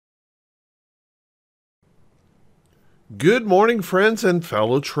Good morning, friends and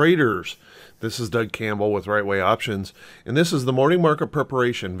fellow traders. This is Doug Campbell with Right Way Options, and this is the morning market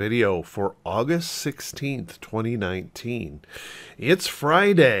preparation video for August 16th, 2019. It's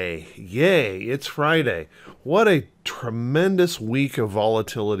Friday. Yay, it's Friday. What a tremendous week of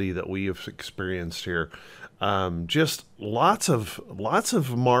volatility that we have experienced here. Just lots of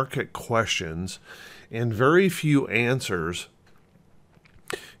market questions and very few answers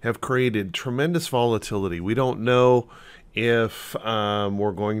have created tremendous volatility. We don't know if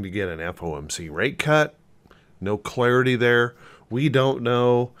we're going to get an FOMC rate cut. No clarity there. We don't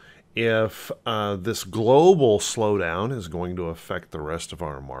know if this global slowdown is going to affect the rest of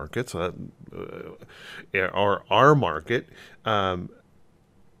our markets, or our market,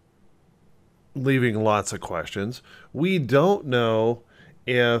 leaving lots of questions. We don't know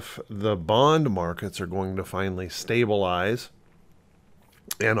if the bond markets are going to finally stabilize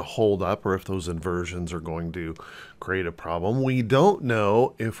and hold up, or if those inversions are going to create a problem. We don't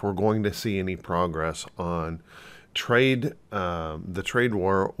know if we're going to see any progress on the trade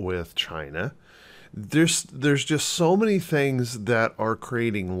war with China. There's just so many things that are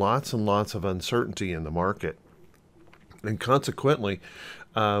creating lots and lots of uncertainty in the market, and consequently,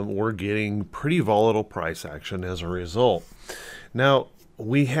 we're getting pretty volatile price action as a result. Now,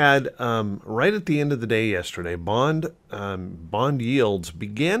 we had, right at the end of the day yesterday, bond yields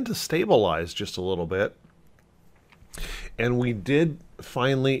began to stabilize just a little bit. And we did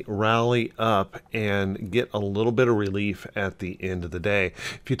finally rally up and get a little bit of relief at the end of the day.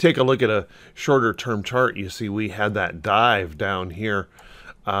 If you take a look at a shorter term chart, you see we had that dive down here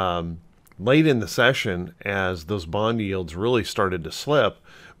late in the session as those bond yields really started to slip.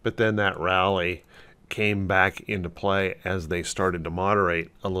 But then that rally came back into play as they started to moderate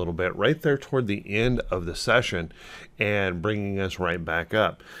a little bit right there toward the end of the session, and bringing us right back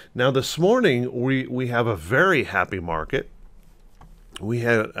up. Now this morning we have a very happy market. We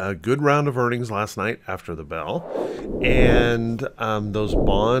had a good round of earnings last night after the bell, and those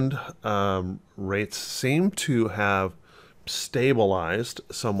bond rates seem to have stabilized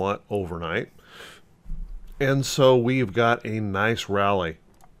somewhat overnight, and so we've got a nice rally.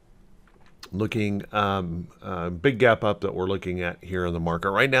 Looking big gap up that we're looking at here in the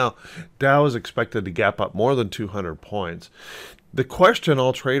market right now. Dow is expected to gap up more than 200 points. The question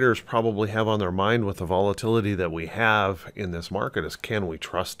all traders probably have on their mind with the volatility that we have in this market is, can we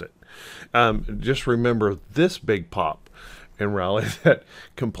trust it? Just remember this big pop and rally that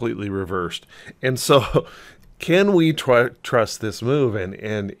completely reversed. And so can we trust this move,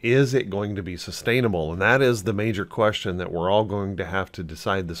 and is it going to be sustainable? And that is the major question that we're all going to have to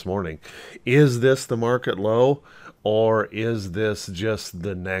decide this morning. Is this the market low, or is this just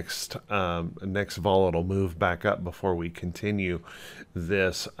the next volatile move back up before we continue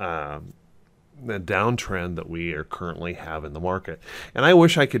this the downtrend that we are currently have in the market? And I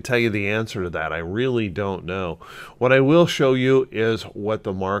wish I could tell you the answer to that. I really don't know. What I will show you is what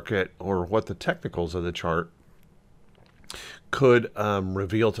the market, or what the technicals of the chart could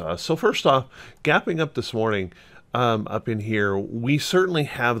reveal to us. So first off, gapping up this morning up in here, we certainly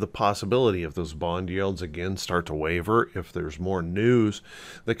have the possibility of those bond yields again start to waver if there's more news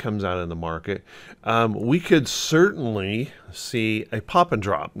that comes out in the market. We could certainly see a pop and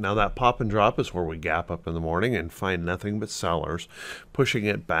drop. Now that pop and drop is where we gap up in the morning and find nothing but sellers pushing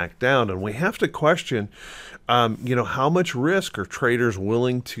it back down. And we have to question, how much risk are traders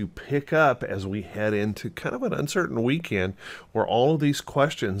willing to pick up as we head into kind of an uncertain weekend where all of these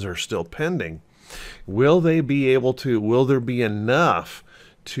questions are still pending? Will there be enough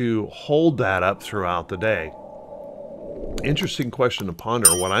to hold that up throughout the day? Interesting question to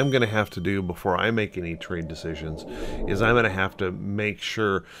ponder. What I'm going to have to do before I make any trade decisions is I'm going to have to make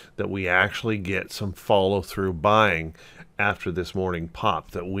sure that we actually get some follow-through buying after this morning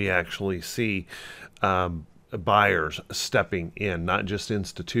pop, that we actually see buyers stepping in, not just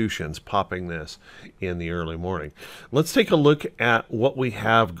institutions popping this in the early morning. Let's take a look at what we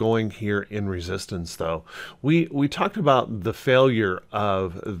have going here in resistance, though. We talked about the failure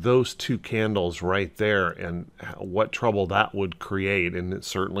of those two candles right there and what trouble that would create, and it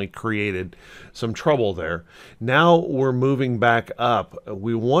certainly created some trouble there. Now we're moving back up.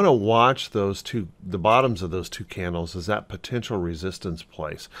 We want to watch those the bottoms of those two candles as that potential resistance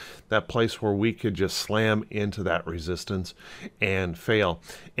place, that place where we could just slam into that resistance and fail.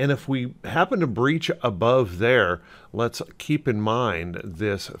 And if we happen to breach above there, let's keep in mind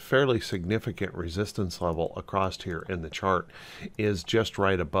this fairly significant resistance level across here in the chart is just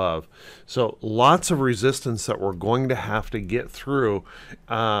right above. So lots of resistance that we're going to have to get through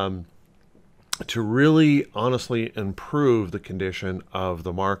to really honestly improve the condition of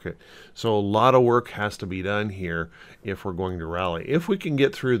the market. So a lot of work has to be done here if we're going to rally. If we can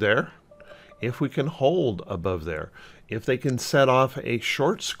get through there, if we can hold above there, if they can set off a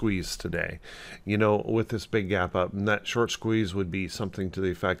short squeeze today, you know, with this big gap up, and that short squeeze would be something to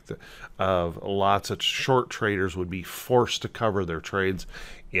the effect of lots of short traders would be forced to cover their trades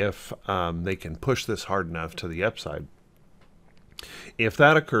if they can push this hard enough to the upside. If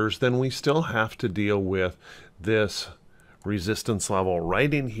that occurs, then we still have to deal with this resistance level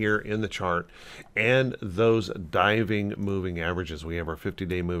right in here in the chart and those diving moving averages. We have our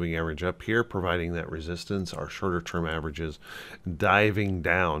 50-day moving average up here providing that resistance, our shorter term averages diving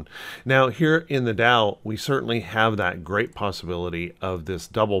down. Now here in the Dow, we certainly have that great possibility of this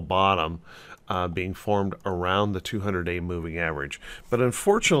double bottom being formed around the 200-day moving average. But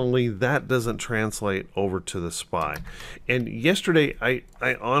unfortunately, that doesn't translate over to the SPY. And yesterday, I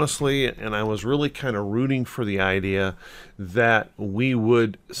honestly, and I was really kind of rooting for the idea that we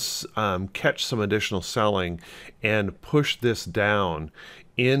would catch some additional selling and push this down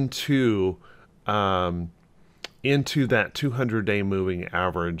into that 200-day moving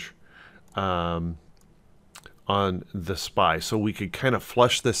average on the SPY, so we could kind of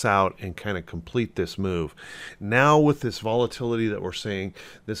flush this out and kind of complete this move. Now with this volatility that we're seeing,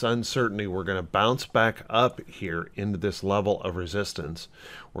 this uncertainty, we're going to bounce back up here into this level of resistance.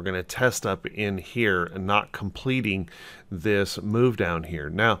 We're going to test up in here and not completing this move down here.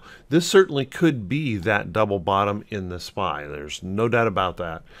 Now, this certainly could be that double bottom in the SPY. There's no doubt about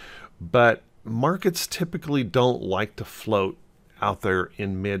that. But markets typically don't like to float out there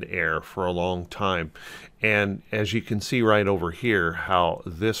in midair for a long time. And as you can see right over here, how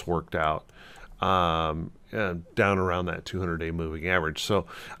this worked out down around that 200-day moving average. So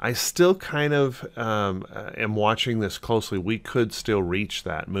I still kind of am watching this closely. We could still reach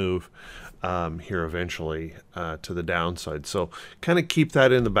that move here eventually to the downside. So kind of keep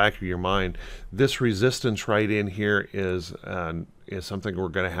that in the back of your mind. This resistance right in here is something we're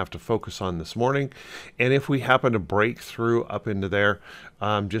going to have to focus on this morning. And if we happen to break through up into there,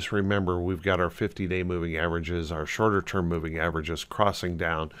 just remember we've got our 50-day moving averages, our shorter term moving averages crossing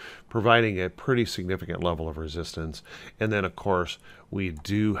down, providing a pretty significant level of resistance. And then of course we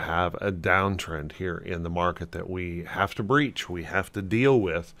do have a downtrend here in the market that we have to breach, we have to deal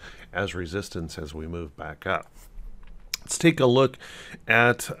with as resistance as we move back up. Let's take a look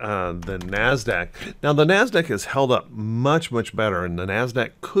at the NASDAQ. Now, the NASDAQ has held up much, much better, and the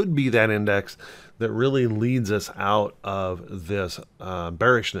NASDAQ could be that index that really leads us out of this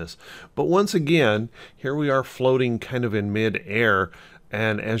bearishness. But once again, here we are floating kind of in mid-air,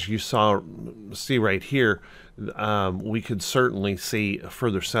 and as you see right here, we could certainly see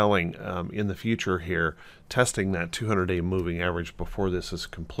further selling in the future here, testing that 200-day moving average before this is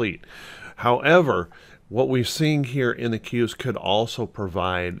complete. However, what we're seeing here in the Qs could also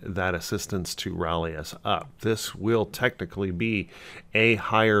provide that assistance to rally us up. This will technically be a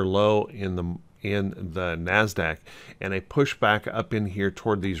higher low in the NASDAQ, and a pushback up in here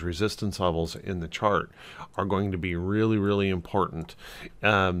toward these resistance levels in the chart are going to be really, really important. The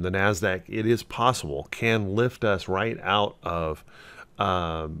NASDAQ, it is possible, can lift us right out of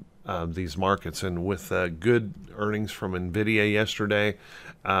these markets. And with good earnings from NVIDIA yesterday,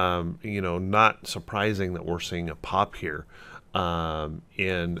 you know, not surprising that we're seeing a pop here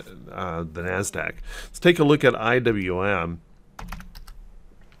in the NASDAQ. Let's take a look at IWM.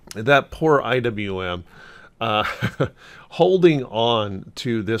 That poor IWM holding on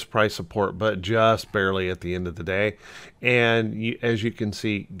to this price support, but just barely at the end of the day. And as you can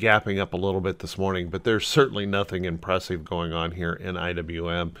see, gapping up a little bit this morning, but there's certainly nothing impressive going on here in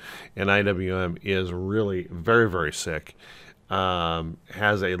IWM. And IWM is really very, very sick.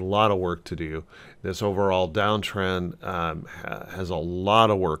 Has a lot of work to do. This overall downtrend has a lot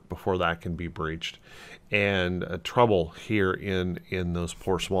of work before that can be breached, and trouble here in those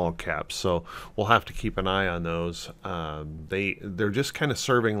poor small caps. So we'll have to keep an eye on those. They're just kind of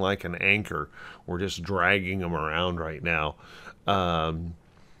serving like an anchor. We're just dragging them around right now,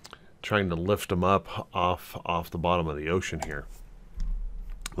 trying to lift them up off the bottom of the ocean here.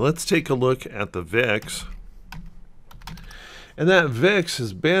 Let's take a look at the VIX. And that VIX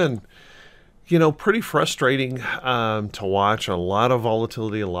has been, you know, pretty frustrating to watch. A lot of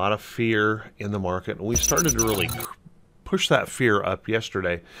volatility, a lot of fear in the market. And we started to really push that fear up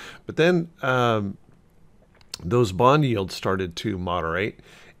yesterday. But then those bond yields started to moderate.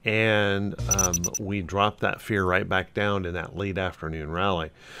 and we dropped that fear right back down in that late afternoon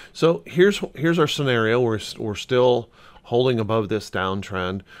rally. So here's our scenario. We're still holding above this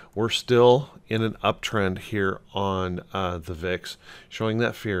downtrend. We're still in an uptrend here on the VIX, showing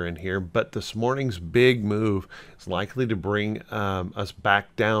that fear in here. But this morning's big move is likely to bring us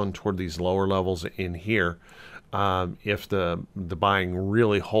back down toward these lower levels in here. If the buying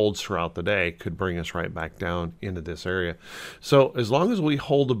really holds throughout the day, could bring us right back down into this area. So as long as we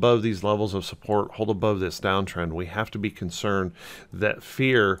hold above these levels of support, hold above this downtrend, we have to be concerned that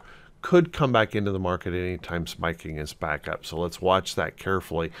fear could come back into the market at any time, spiking us back up. So let's watch that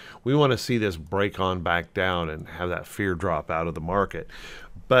carefully. We want to see this break on back down and have that fear drop out of the market.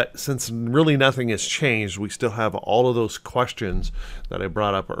 But since really nothing has changed, we still have all of those questions that I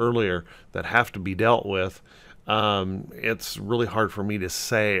brought up earlier that have to be dealt with. It's really hard for me to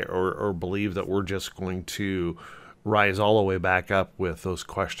say or believe that we're just going to rise all the way back up with those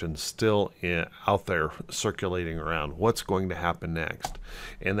questions still out there circulating around. What's going to happen next?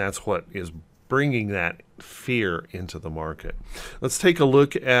 And that's what is bringing that fear into the market. Let's take a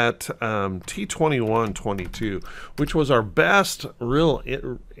look at T2122, which was our best real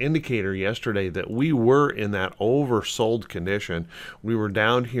indicator yesterday that we were in that oversold condition. We were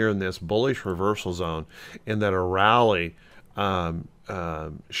down here in this bullish reversal zone and that a rally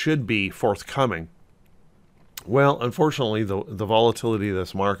should be forthcoming. Well, unfortunately, the volatility of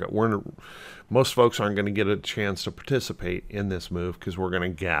this market, most folks aren't going to get a chance to participate in this move because we're going to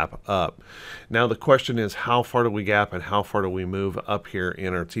gap up. Now, the question is, how far do we gap and how far do we move up here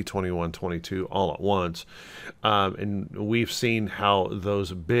in our T2122 all at once? And we've seen how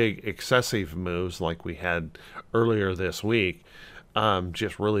those big excessive moves like we had earlier this week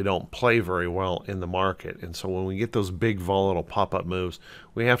just really don't play very well in the market. And so when we get those big volatile pop-up moves,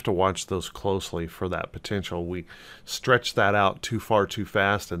 we have to watch those closely for that potential. We stretch that out too far too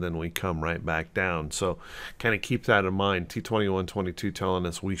fast and then we come right back down. So kind of keep that in mind. T2122 telling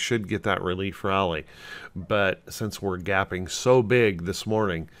us we should get that relief rally. But since we're gapping so big this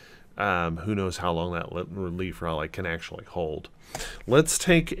morning, who knows how long that relief rally can actually hold. Let's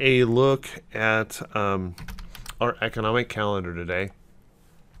take a look at our economic calendar today.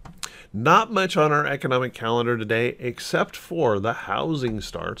 Not much on our economic calendar today except for the housing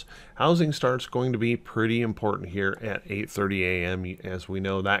starts. Housing starts going to be pretty important here at 8:30 a.m. As we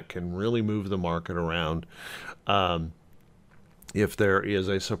know, that can really move the market around. If there is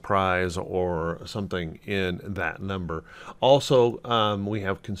a surprise or something in that number. Also, we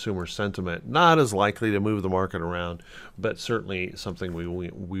have consumer sentiment, not as likely to move the market around, but certainly something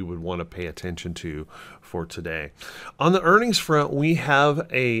we would want to pay attention to for today. On the earnings front, we have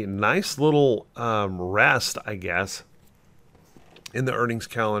a nice little rest, I guess, in the earnings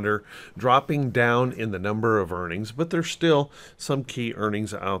calendar, dropping down in the number of earnings, but there's still some key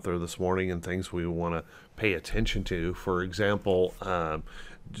earnings out there this morning and things we want to pay attention to. For example,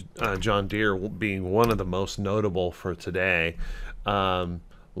 John Deere being one of the most notable for today.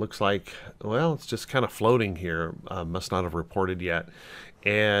 Looks like, well, it's just kind of floating here. Must not have reported yet.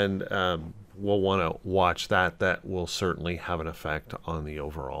 And we'll want to watch that. That will certainly have an effect on the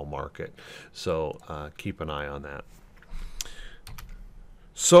overall market. So keep an eye on that.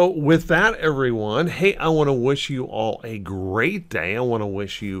 So with that, everyone, hey, I want to wish you all a great day. I want to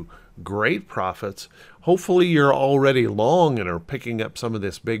wish you great profits. Hopefully you're already long and are picking up some of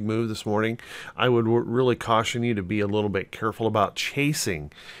this big move this morning. I would really caution you to be a little bit careful about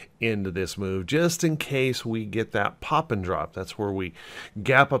chasing into this move just in case we get that pop and drop. That's where we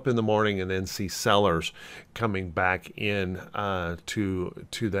gap up in the morning and then see sellers coming back in to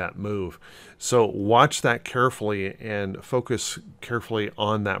that move. So watch that carefully and focus carefully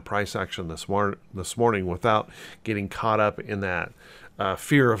on that price action this morning without getting caught up in that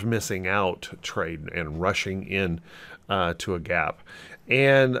fear of missing out trade and rushing in to a gap.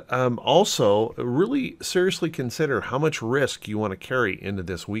 And also really seriously consider how much risk you want to carry into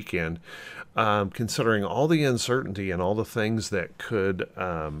this weekend, considering all the uncertainty and all the things that could,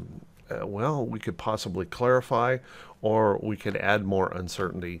 well, we could possibly clarify or we could add more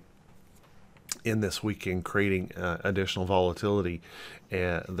uncertainty in this weekend, creating additional volatility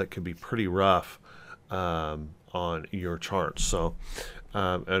that could be pretty rough on your charts, so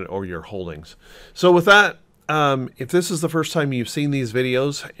or your holdings. So with that, if this is the first time you've seen these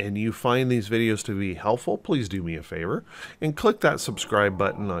videos and you find these videos to be helpful, please do me a favor and click that subscribe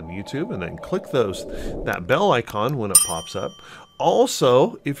button on YouTube and then click that bell icon when it pops up.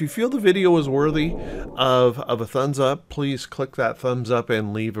 Also, if you feel the video is worthy of a thumbs up, please click that thumbs up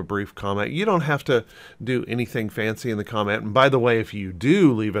and leave a brief comment. You don't have to do anything fancy in the comment. And by the way, if you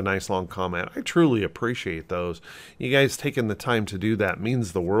do leave a nice long comment, I truly appreciate those. You guys taking the time to do that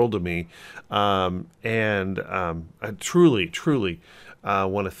means the world to me. I truly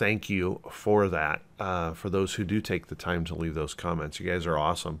want to thank you for that, for those who do take the time to leave those comments. You guys are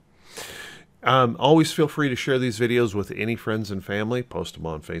awesome. Always feel free to share these videos with any friends and family. Post them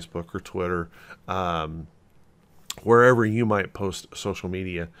on Facebook or Twitter, wherever you might post social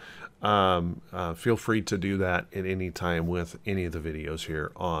media. Feel free to do that at any time with any of the videos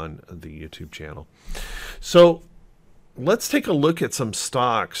here on the YouTube channel. So let's take a look at some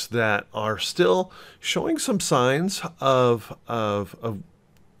stocks that are still showing some signs of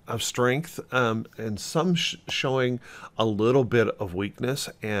strength, and some showing a little bit of weakness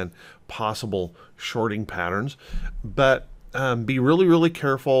and possible shorting patterns. But be really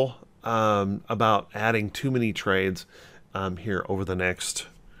careful about adding too many trades here over the next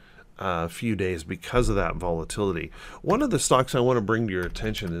few days because of that volatility. One of the stocks I want to bring to your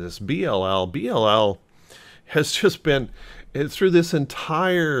attention is this BLL. BLL has just been through this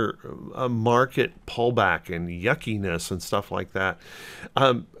entire market pullback and yuckiness and stuff like that.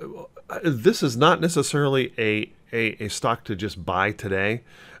 This is not necessarily a stock to just buy today.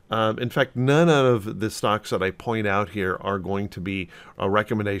 In fact, none of the stocks that I point out here are going to be a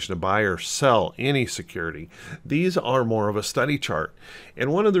recommendation to buy or sell any security. These are more of a study chart.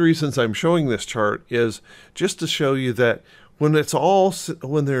 And one of the reasons I'm showing this chart is just to show you that when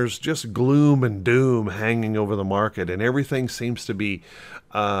there's just gloom and doom hanging over the market and everything seems to be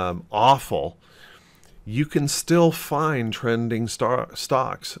awful, you can still find trending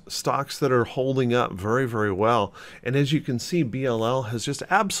stocks that are holding up very well. And as you can see, BLL has just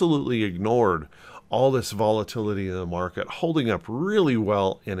absolutely ignored all this volatility in the market, holding up really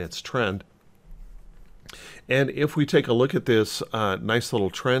well in its trend. And if we take a look at this nice little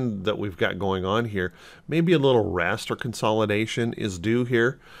trend that we've got going on here, maybe a little rest or consolidation is due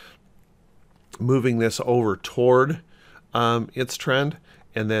here, moving this over toward its trend.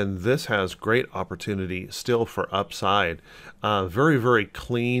 And then this has great opportunity still for upside. Very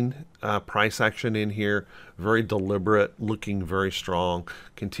clean price action in here, very deliberate, looking very strong,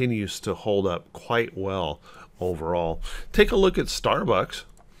 continues to hold up quite well overall. Take a look at Starbucks.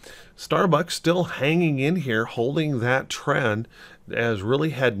 Starbucks still hanging in here, holding that trend, has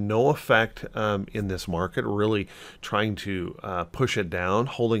really had no effect in this market, really trying to push it down,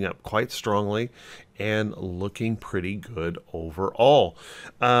 holding up quite strongly and looking pretty good overall.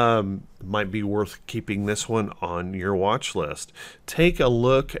 Might be worth keeping this one on your watch list. Take a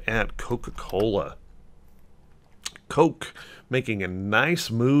look at Coca-Cola. Coke making a nice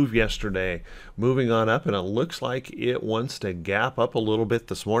move yesterday, moving on up, and it looks like it wants to gap up a little bit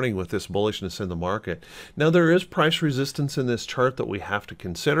this morning with this bullishness in the market. Now, there is price resistance in this chart that we have to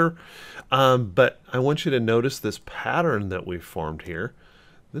consider, but I want you to notice this pattern that we've formed here.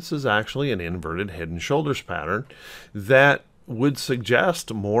 This is actually an inverted head and shoulders pattern that would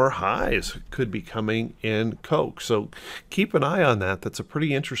suggest more highs could be coming in Coke. So keep an eye on that. That's a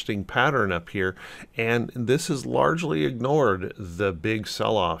pretty interesting pattern up here. And this has largely ignored the big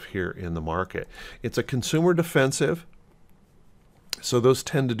sell-off here in the market. It's a consumer defensive, so those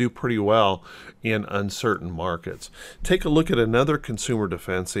tend to do pretty well in uncertain markets. Take a look at another consumer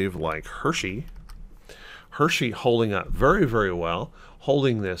defensive like Hershey. Hershey holding up very well,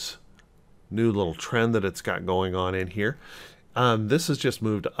 holding this new little trend that it's got going on in here. This has just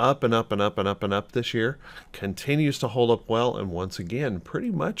moved up and up and up and up and up this year, continues to hold up well, and once again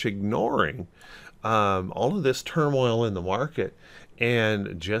pretty much ignoring all of this turmoil in the market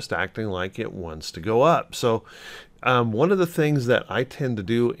and just acting like it wants to go up. So one of the things that I tend to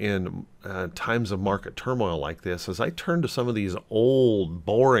do in times of market turmoil like this is I turn to some of these old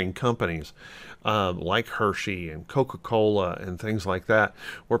boring companies like Hershey and Coca-Cola and things like that,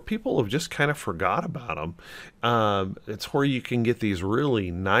 where people have just kind of forgot about them. It's where you can get these really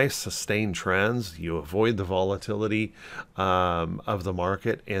nice sustained trends. You avoid the volatility of the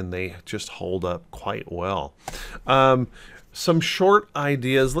market, and they just hold up quite well. Some short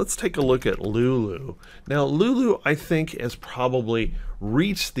ideas. Let's take a look at Lulu. Now, Lulu, I think, has probably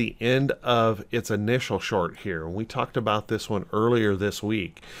reached the end of its initial short here. We talked about this one earlier this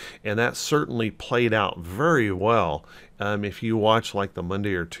week, and that certainly played out very well. If you watch like the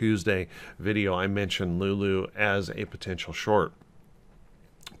Monday or Tuesday video, I mentioned Lulu as a potential short.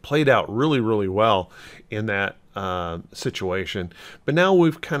 Played out really well in that situation. But now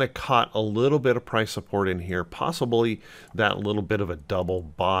we've kind of caught a little bit of price support in here, possibly that little bit of a double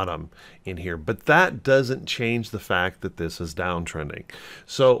bottom in here. But that doesn't change the fact that this is downtrending.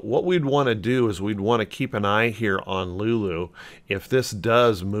 So what we'd want to do is we'd want to keep an eye here on Lulu. If this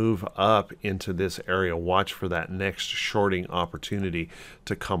does move up into this area, watch for that next shorting opportunity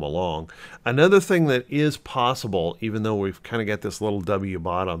to come along. Another thing that is possible, even though we've kind of got this little W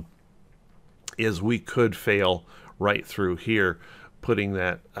bottom, is we could fail right through here, putting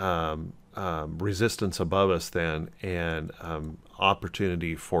that resistance above us then, and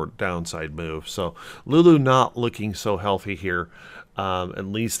opportunity for downside move. So Lulu not looking so healthy here, at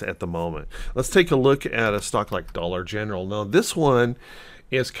least at the moment. Let's take a look at a stock like Dollar General. Now this one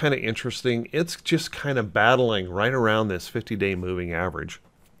is kind of interesting. It's just kind of battling right around this 50-day moving average.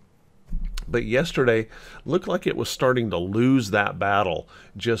 But yesterday looked like it was starting to lose that battle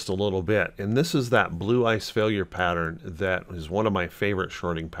just a little bit. And this is that blue ice failure pattern that is one of my favorite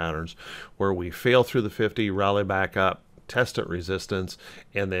shorting patterns, where we fail through the 50, rally back up, test at resistance,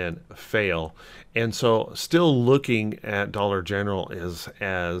 and then fail. And so still looking at Dollar General as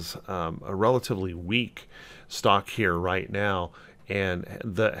a relatively weak stock here right now, and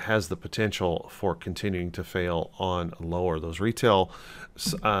that has the potential for continuing to fail on lower. Those retail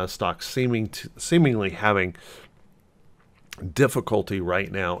stocks seemingly having difficulty right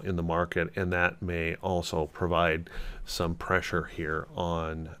now in the market, and that may also provide some pressure here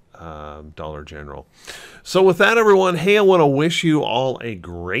on Dollar General. So with that, everyone, hey, I want to wish you all a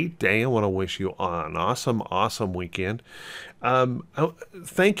great day. I want to wish you an awesome weekend.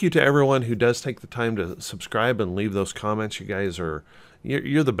 Thank you to everyone who does take the time to subscribe and leave those comments. You guys are,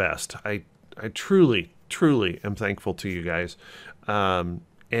 you're the best. I truly am thankful to you guys.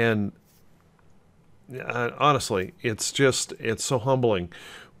 And honestly, it's so humbling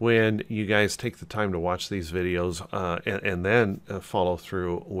when you guys take the time to watch these videos and then follow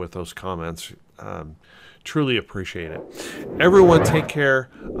through with those comments. Truly appreciate it. Everyone, take care.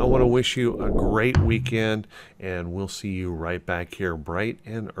 I want to wish you a great weekend, and we'll see you right back here bright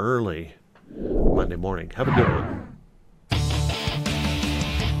and early Monday morning. Have a good one.